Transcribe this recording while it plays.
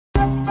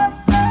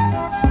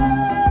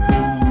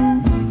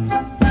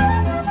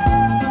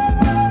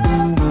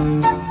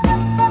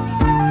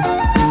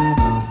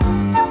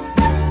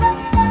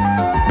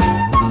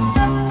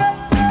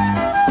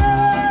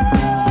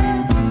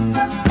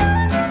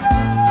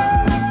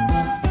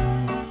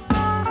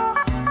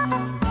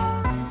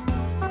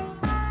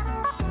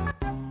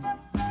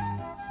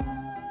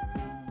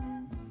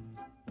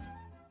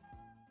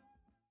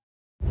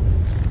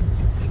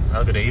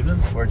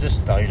We're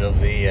just out of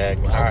the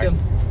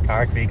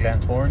Carrick v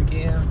Glentoran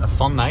game. A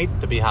fun night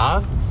to be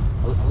had.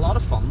 A lot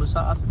of fun was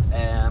had.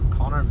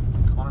 Connor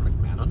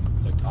McMenon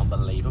looked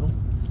unbelievable.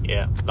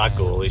 Yeah, that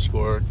goal he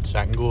scored,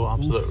 second goal,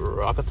 absolute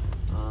rocket.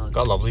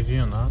 Got a lovely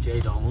view on that.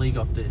 Jay Donnelly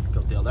got the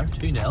other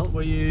 2-0. What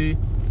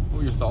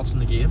were your thoughts on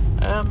the game?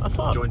 I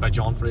thought, joined by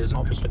John Fraser.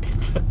 Obviously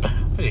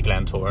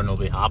Glentoran will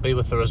be happy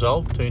with the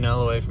result.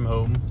 2-0 away from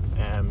home.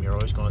 You're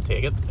always going to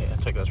take it. Yeah, I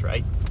think that's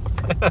right.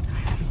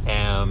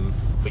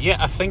 But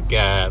yeah, I think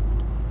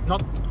not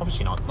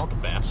the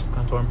best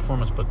Glentoran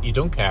performance, but you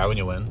don't care when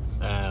you win.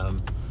 I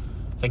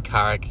think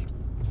Carrick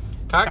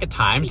at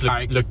times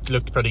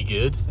looked pretty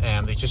good.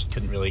 They just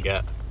couldn't really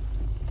get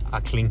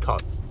a clean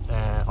cut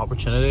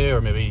opportunity,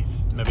 or maybe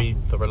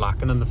they were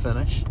lacking in the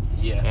finish.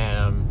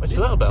 Yeah, it's a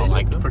little bit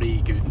unlike them.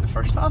 Pretty good in the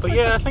first half. But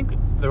I think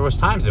there was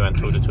times they went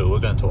toe to toe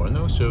with Glentoran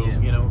though, so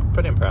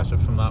pretty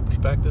impressive from that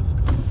perspective.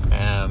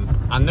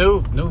 And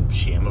no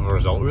shame of a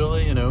result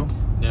really. No,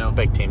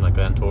 big team like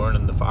Glentoran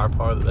and the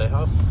firepower that they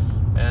have.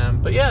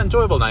 But yeah,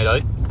 enjoyable night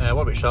out.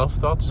 What about yourself?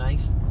 Thoughts?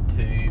 Nice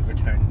to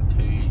return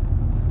to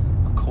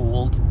a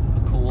cold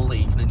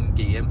evening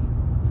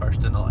game,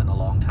 first in a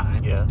long time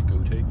to go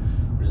to.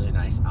 Really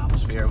nice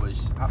atmosphere.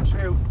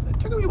 It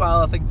took a wee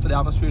while, I think, for the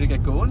atmosphere to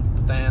get going,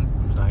 but then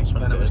it was nice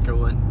when it was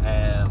going.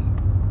 I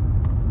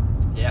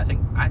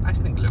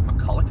actually think Luke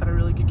McCulloch had a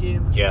really good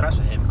game. I was impressed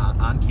with him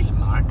and Keelan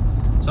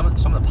Martin. Some of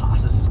the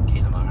passes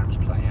Keelan Martin was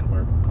playing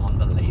were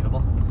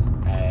unbelievable.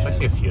 There's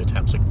actually a few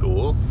attempts at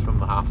goal from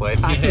the halfway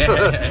line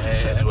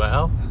as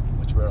well,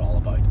 which we're all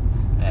about.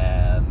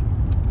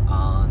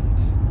 And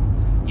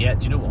yeah,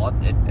 do you know what?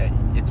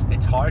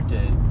 It's hard to.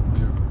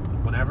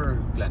 Whenever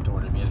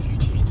Glentoran had made a few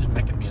changes,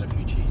 Mick had made a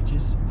few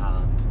changes,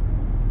 and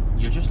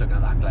you're just looking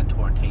at that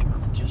Glentoran team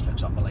and it just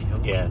looks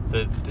unbelievable. Yeah,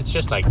 it's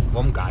just like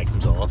one guy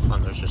comes off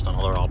and there's just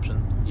another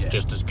option,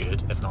 just as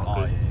good, if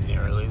not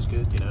nearly as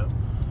good,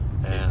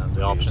 and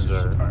the options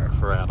are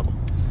incredible.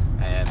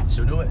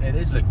 So no, it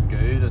is looking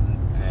good,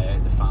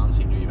 and the fans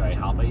seem to be very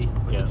happy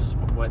with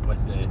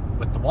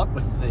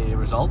the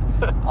result.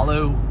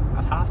 Although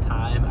at half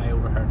time I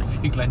overheard a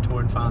few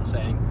Glentoran fans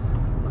saying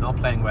we're not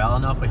playing well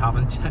enough, we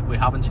haven't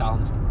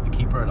challenged the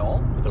keeper at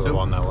all. But they were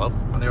 1-0 up.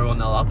 And they were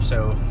 1-0 up,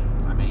 so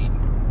I mean,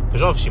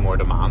 there's obviously more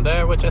demand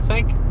there, which I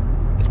think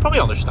is probably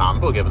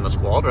understandable given the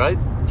squad, right?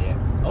 Yeah.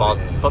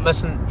 But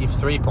listen, you've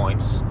 3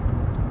 points.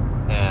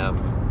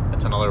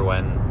 It's another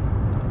win,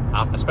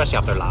 especially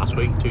after last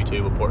week,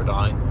 2-2 with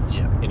Portadown.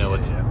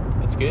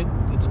 It's good.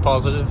 It's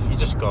positive. You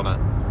just gotta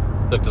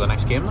look to the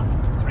next game, though.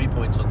 3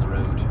 points on the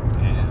road.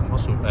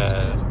 Also,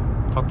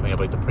 talk to me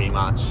about the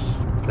pre-match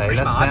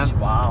playlist. Pre-match,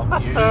 wow,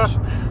 huge.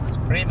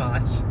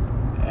 Pre-match.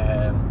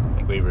 I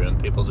think we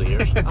ruined people's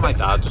ears. And my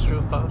dad just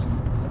drove past.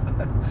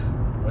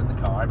 We're in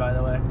the car, by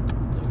the way.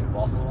 Look at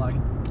Waffle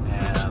Wagon.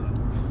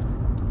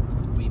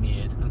 We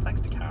made, and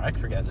thanks to Carrick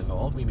for getting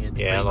involved, we made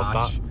the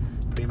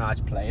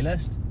pre-match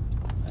playlist.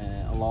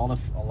 A lot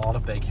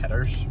of big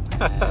hitters.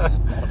 A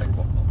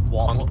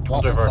lot of big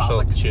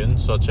controversial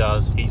tunes such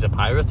as "He's a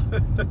Pirate"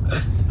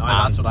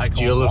 that's what I call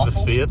 "Duel of the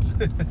Fate."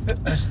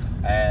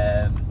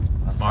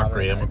 Mark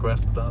Graham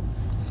requested that.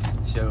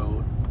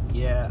 So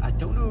yeah, I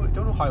don't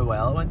know how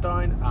well it went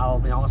down. I'll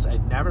be honest,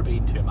 I'd never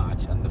been to a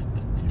match and the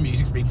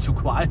music's been so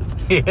quiet.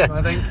 Yeah.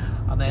 I think.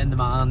 And then the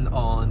man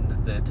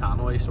on the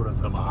tannoy sort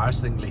of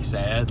embarrassingly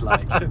said,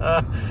 like, we've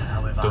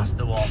asked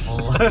the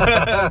Waffle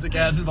to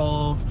get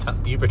involved.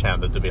 You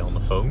pretended to be on the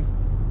phone.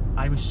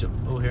 I was so...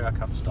 Oh, here, I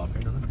can't stop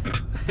here, doesn't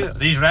it?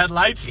 These red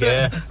lights.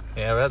 Yeah,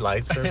 red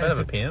lights. They're a bit of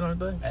a pain, aren't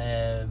they?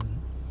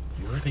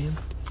 European.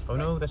 Oh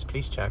no, this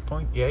police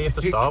checkpoint. Yeah, you have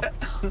to stop.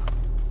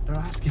 They're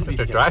asking me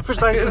to get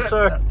driver's license,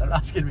 sir. They're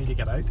asking me to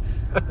get out.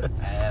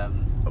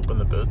 Open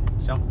the boot.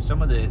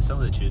 Some of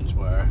the tunes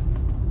were,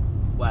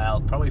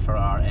 well, probably for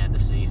our end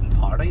of season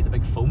party, the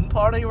big foam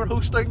party we're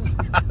hosting.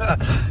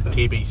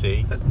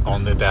 TBC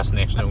on the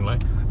destination only.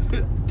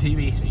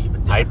 TBC,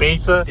 but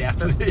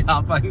definitely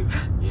happening.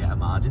 Yeah,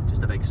 imagine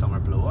just a big summer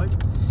blowout.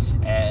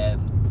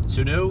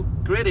 So no,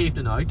 great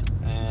evening out.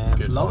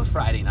 Love a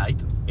Friday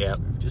night. Yeah,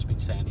 we've just been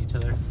saying to each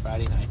other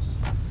Friday nights.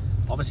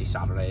 Obviously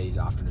Saturdays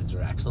afternoons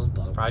are excellent,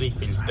 but Friday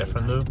feels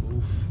different though.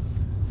 Oof.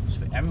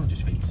 Everyone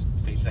just feels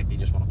like they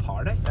just want to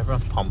party.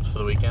 Everyone's pumped for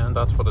the weekend.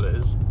 That's what it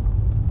is.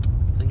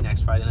 I think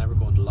next Friday night we're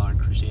going to Larne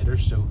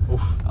Crusaders, so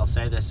I'll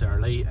say this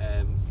early.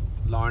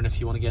 Larne, if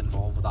you want to get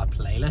involved with that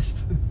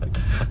playlist,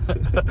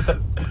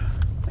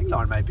 I think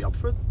Larne might be up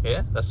for it.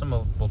 Yeah, listen,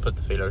 we'll put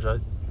the feelers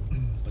out.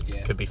 But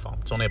yeah, could be fun.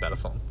 It's only a bit of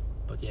fun.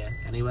 But yeah,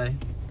 anyway,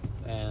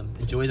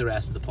 enjoy the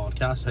rest of the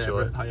podcast.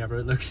 However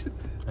it looks,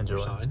 enjoy. Or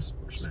sounds,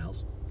 or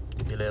smells.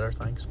 See you later.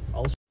 Thanks.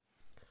 Also,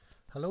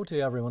 hello to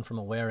everyone from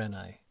Aware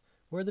NI.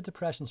 We're the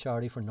depression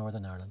charity for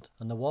Northern Ireland,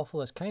 and the Waffle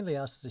has kindly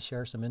asked us to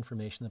share some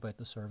information about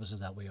the services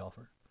that we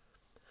offer.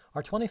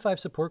 Our 25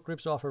 support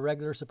groups offer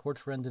regular support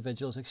for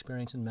individuals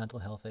experiencing mental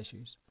health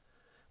issues.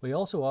 We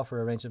also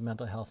offer a range of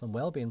mental health and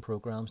wellbeing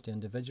programs to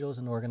individuals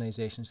and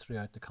organisations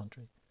throughout the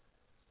country.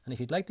 And if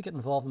you'd like to get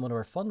involved in one of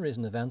our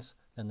fundraising events,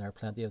 then there are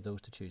plenty of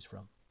those to choose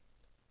from.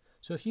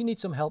 So if you need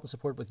some help and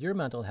support with your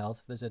mental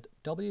health, visit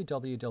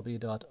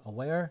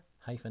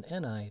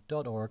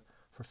www.aware-ni.org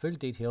for full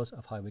details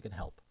of how we can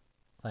help.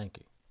 Thank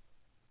you.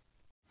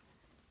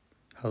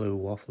 Hello,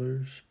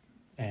 Wafflers.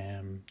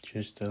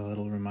 Just a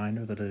little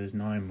reminder that it is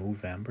now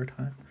Movember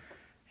time.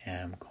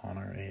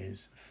 Connor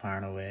is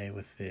firing away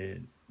with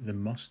the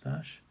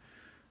mustache.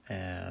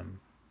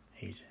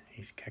 He's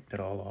kicked it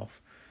all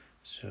off.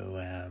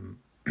 So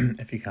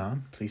if you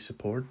can, please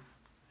support.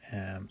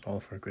 All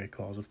for a great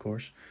cause, of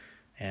course.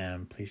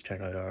 Please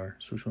check out our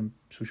social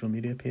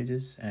media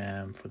pages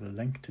for the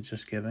link to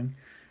Just Giving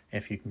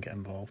if you can get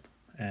involved.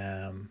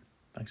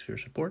 Thanks for your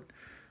support,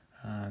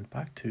 and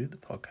back to the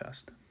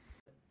podcast.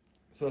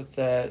 So it's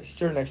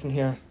Stewarty Nixon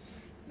here,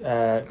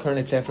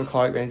 currently playing for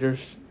Carrick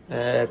Rangers.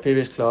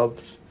 Previous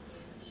clubs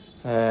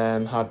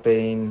have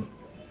been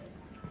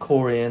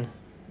Coleraine,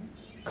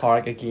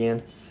 Carrick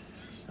again,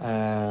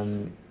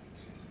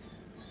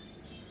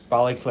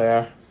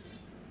 Ballyclare,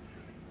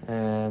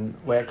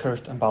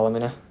 Wakehurst and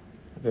Ballymena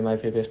have been my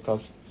previous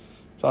clubs.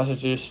 So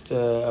that's just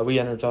a wee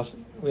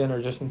introduction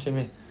to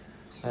me,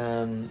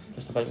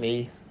 just about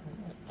me,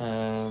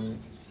 on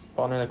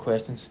any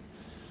questions.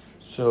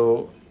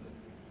 So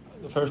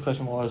the first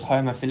question was, how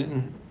am I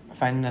finding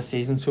this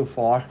season so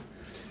far?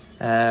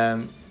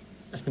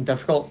 It's been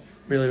difficult,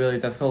 really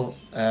difficult.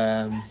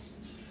 I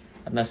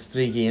missed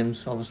 3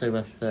 games, obviously,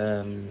 with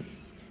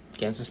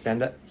getting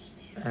suspended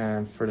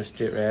for the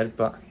straight red,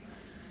 but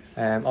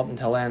up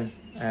until then,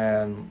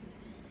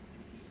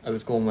 it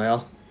was going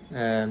well.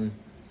 Could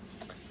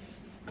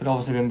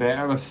obviously been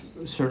better with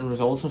certain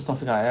results and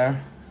stuff like that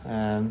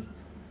there,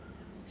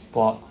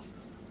 but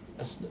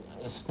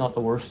it's not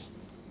the worst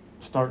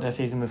start this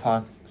season we've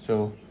had,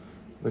 so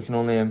we can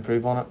only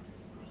improve on it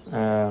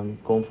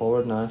going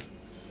forward now.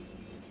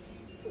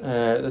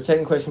 The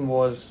second question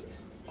was,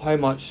 how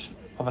much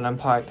of an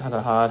impact has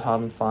it had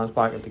having fans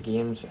back at the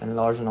games in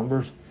larger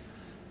numbers?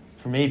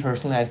 For me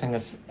personally, I think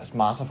it's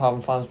massive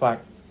having fans back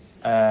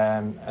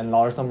in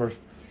large numbers,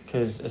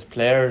 because as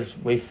players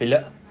we feel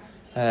it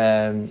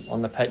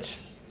on the pitch.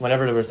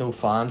 Whenever there was no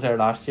fans there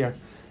last year,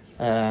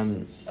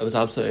 it was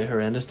absolutely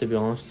horrendous, to be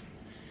honest.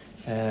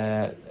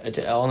 It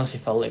honestly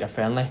felt like a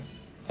friendly,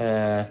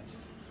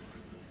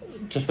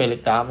 just by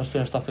like the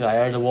atmosphere and stuff like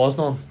that. There was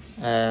none,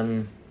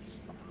 and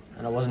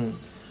it wasn't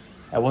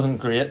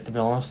great, to be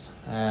honest.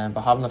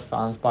 But having the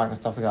fans back and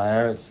stuff like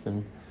that, it's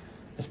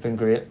been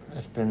great.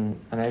 It's been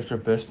an extra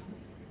boost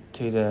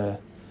to the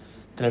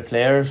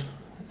players,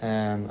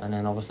 and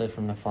then obviously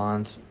from the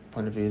fans'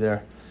 point of view,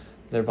 they're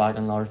back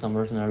in large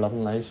numbers and they're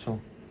loving life. So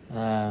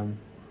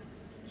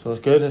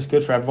it's good. It's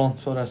good for everyone.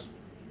 So it is.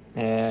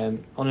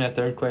 Only a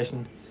third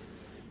question: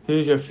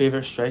 who's your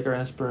favourite striker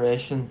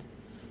inspiration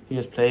who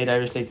has played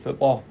Irish League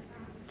football?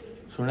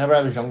 So whenever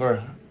I was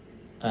younger,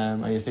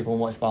 I used to go and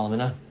watch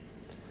Ballymena,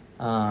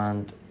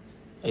 and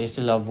I used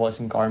to love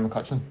watching Gary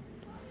McCutcheon.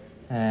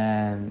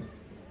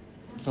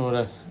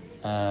 Because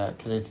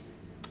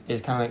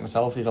he's kind of like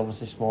myself. He's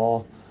obviously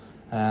small,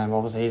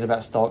 obviously he's a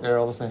bit stockier,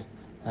 obviously,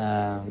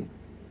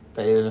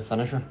 but he was a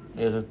finisher.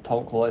 He was a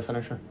top quality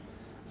finisher,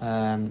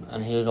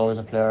 and he was always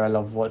a player I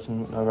loved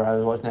watching whenever I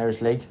was watching Irish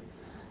League.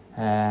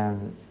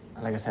 And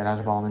like I said, I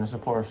was a Ballymena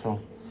supporter, so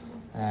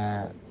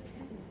that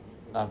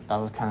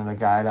was kind of the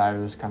guy that I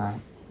was kind of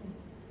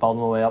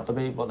building my way up to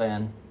be. But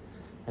then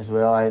as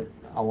well, I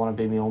want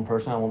to be my own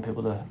person. I want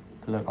people to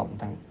look up and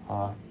think,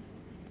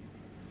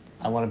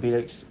 I want to be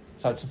like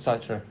such and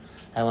such, or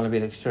I want to be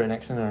like Stewarty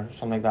Nixon or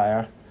something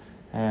like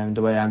that.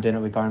 The way I'm doing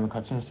it with Gary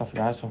McCutcheon and stuff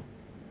like that. So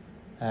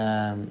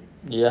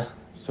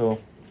so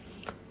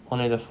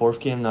only the fourth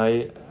game now.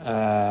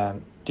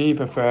 Do you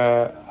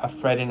prefer a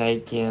Friday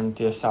night game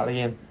to a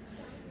Saturday game?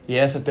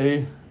 Yes, I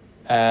do.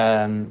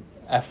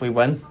 If we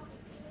win,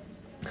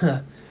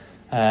 because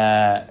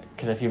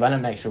if you win, it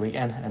makes your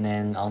weekend, and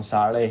then on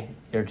Saturday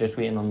you're just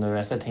waiting on the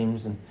rest of the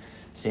teams and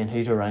seeing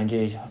who's around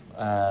you,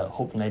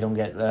 hoping they don't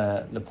get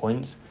the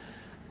points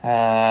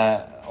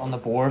on the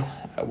board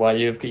while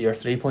you've got your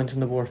 3 points on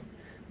the board.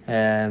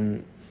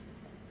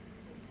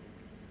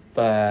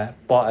 But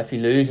if you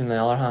lose, on the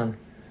other hand,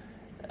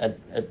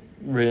 it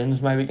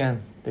ruins my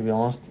weekend, to be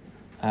honest,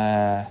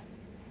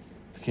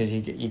 because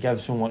you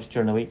give so much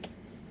during the week,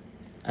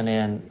 and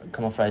then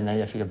come on Friday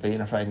night, if you get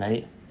beaten on Friday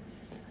night,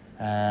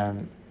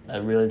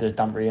 it really does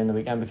dampen you in the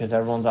weekend, because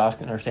everyone's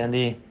asking or saying to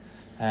you,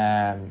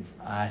 I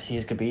see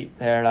he's got beat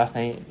there last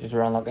night, he's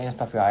were unlucky and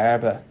stuff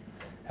like that, but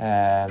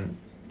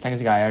things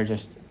like that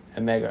just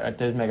it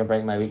does make or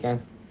break my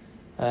weekend.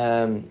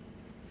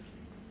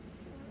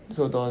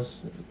 So it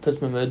does. It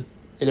puts my mood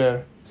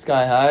either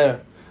sky high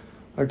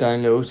or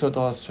down low, so it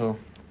does. So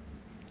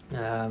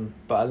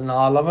but no,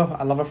 I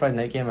love a Friday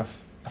night game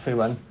if we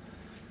win.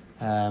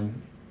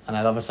 And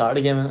I love a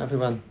Saturday game if we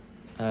win.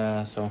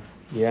 So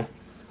yeah.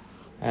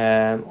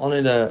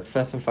 Only the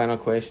fifth and final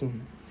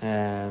question.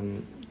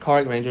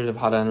 Carrick Rangers have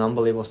had an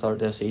unbelievable start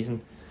to the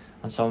season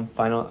and some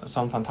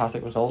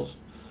fantastic results.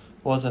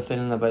 What's the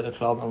feeling about the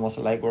club, and what's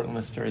it like working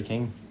with Stewarty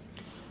King?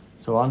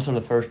 So answer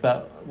the first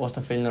bit, what's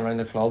the feeling around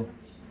the club?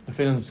 The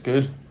feeling's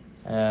good.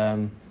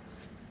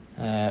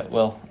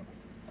 well,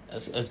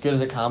 as good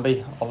as it can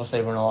be.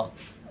 Obviously, we're not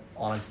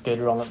on a good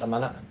run at the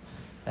minute,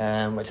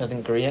 which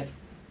isn't great.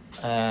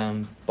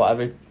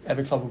 But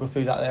every club will go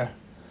through that there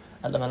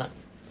at the minute.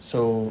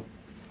 So,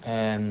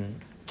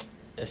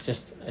 it's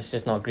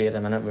just not great at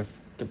the minute. We've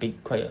got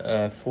beat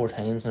quite 4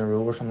 times in a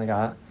row or something like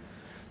that.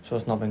 So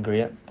it's not been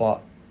great.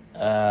 But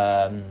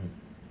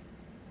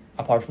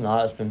apart from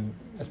that,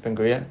 it's been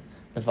great.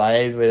 The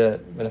vibe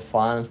with the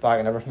fans back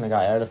and everything like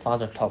that. The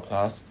fans are top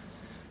class.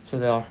 So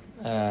they are.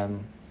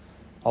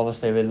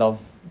 Obviously, we'd love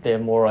to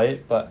have more out,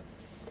 but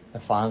the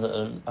fans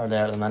that are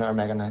there at the minute are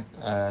making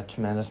a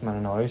tremendous amount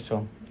of noise.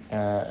 So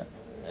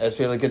it's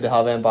really good to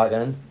have them back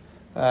in,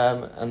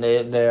 and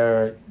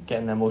they're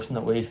getting the emotion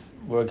that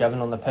we're given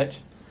on the pitch,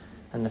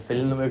 and the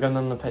feeling that we're given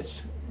on the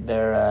pitch.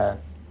 They're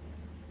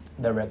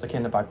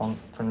replicating it back on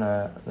from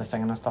the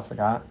singing and stuff like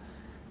that.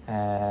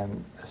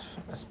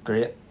 It's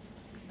great.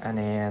 And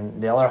then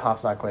the other half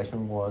of that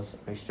question was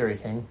about Stewarty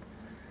King.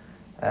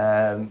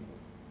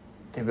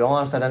 To be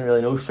honest, I didn't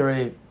really know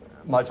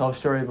much of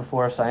Stewarty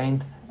before I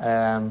signed.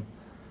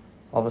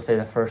 Obviously,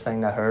 the first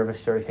thing I heard about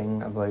Stewarty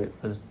King about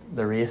was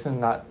the racing,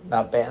 that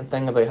betting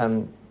thing about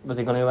him. Was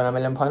he going to win £1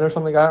 million or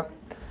something like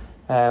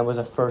that? Was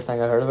the first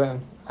thing I heard about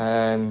him.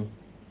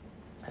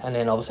 And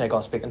then obviously I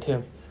got speaking to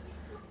him.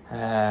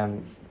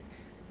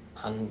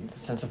 And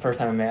since the first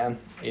time I met him,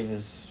 he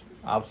was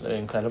absolutely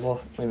incredible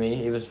with me.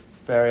 He was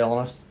very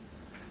honest,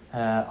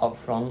 up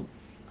front,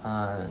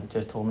 and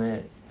just told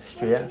me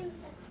straight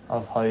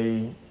of how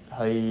he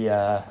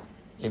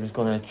was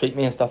going to treat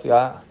me and stuff like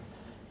that.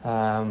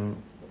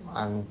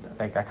 And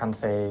like, I can't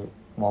say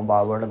one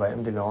bad word about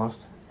him, to be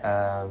honest.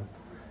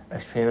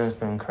 His training has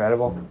been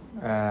incredible,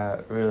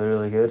 really,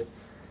 really good.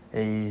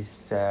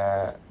 He's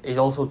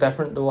also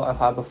different to what I've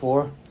had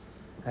before.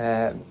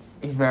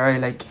 He's very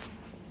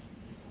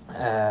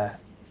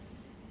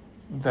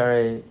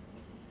very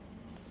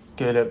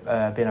good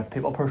at being a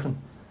people person.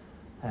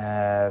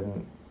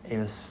 He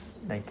was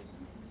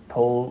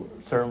pull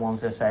certain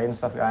ones aside and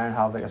stuff like that and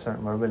have a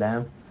certain word with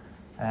them.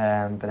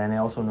 But then he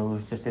also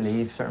knows just to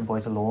leave certain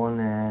boys alone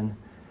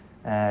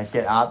and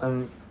get at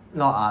them,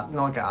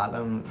 not get at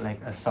them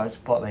as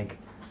such, but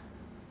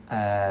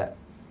get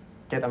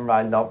them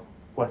riled up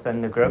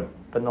within the group,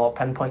 but not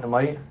pinpoint them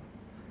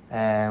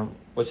out.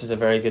 Which is a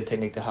very good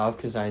technique to have,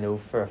 because I know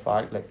for a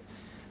fact,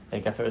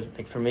 if it was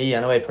for me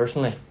anyway,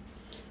 personally,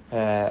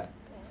 the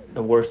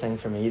worst thing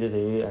for me to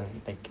do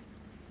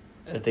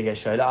is to get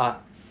shouted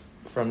at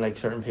from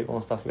certain people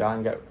and stuff like that,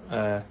 and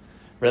get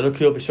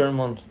ridiculed by certain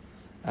ones.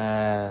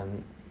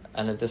 And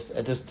it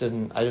just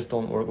didn't. I just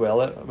don't work well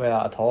with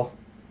that at all.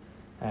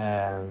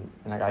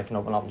 I can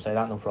open up and say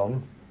that, no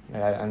problem.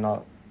 I'm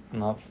not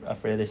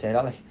afraid to say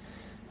that.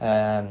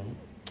 And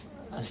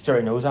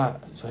Stewarty knows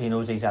that, so he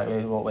knows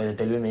exactly what way to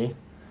deal with me.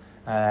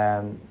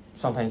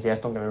 Sometimes, yes,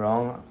 don't get me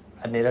wrong,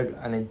 I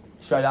need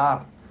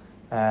shout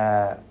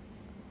at,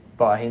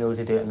 but he knows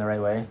to do it in the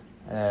right way.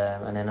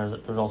 And then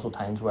there's also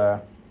times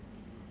where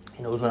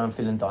he knows when I'm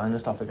feeling down and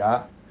stuff like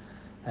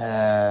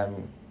that.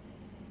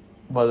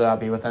 Whether that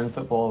be within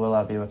football, whether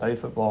that be without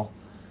football,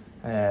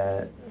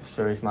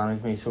 Stewarty's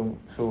managed me so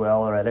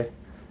well already,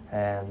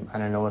 and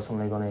I know it's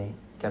only going to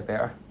get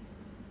better.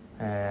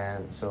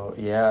 So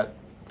yeah,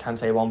 can't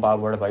say one bad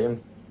word about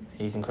him.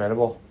 He's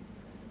incredible,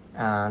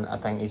 and I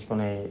think he's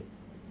going to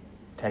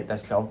take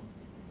this club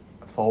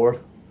forward,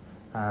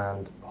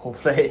 and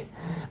hopefully,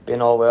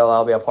 being all well,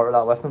 I'll be a part of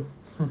that with him.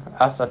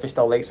 That's if he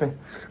still likes me,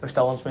 or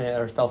still wants me,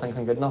 or still thinks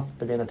I'm good enough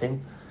to be in a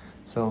team.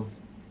 So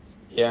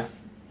yeah,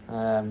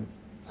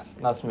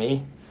 that's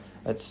me.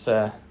 It's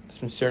been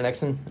Stewarty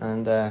Nixon,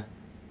 and I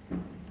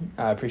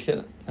appreciate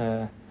it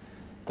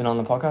being on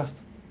the podcast.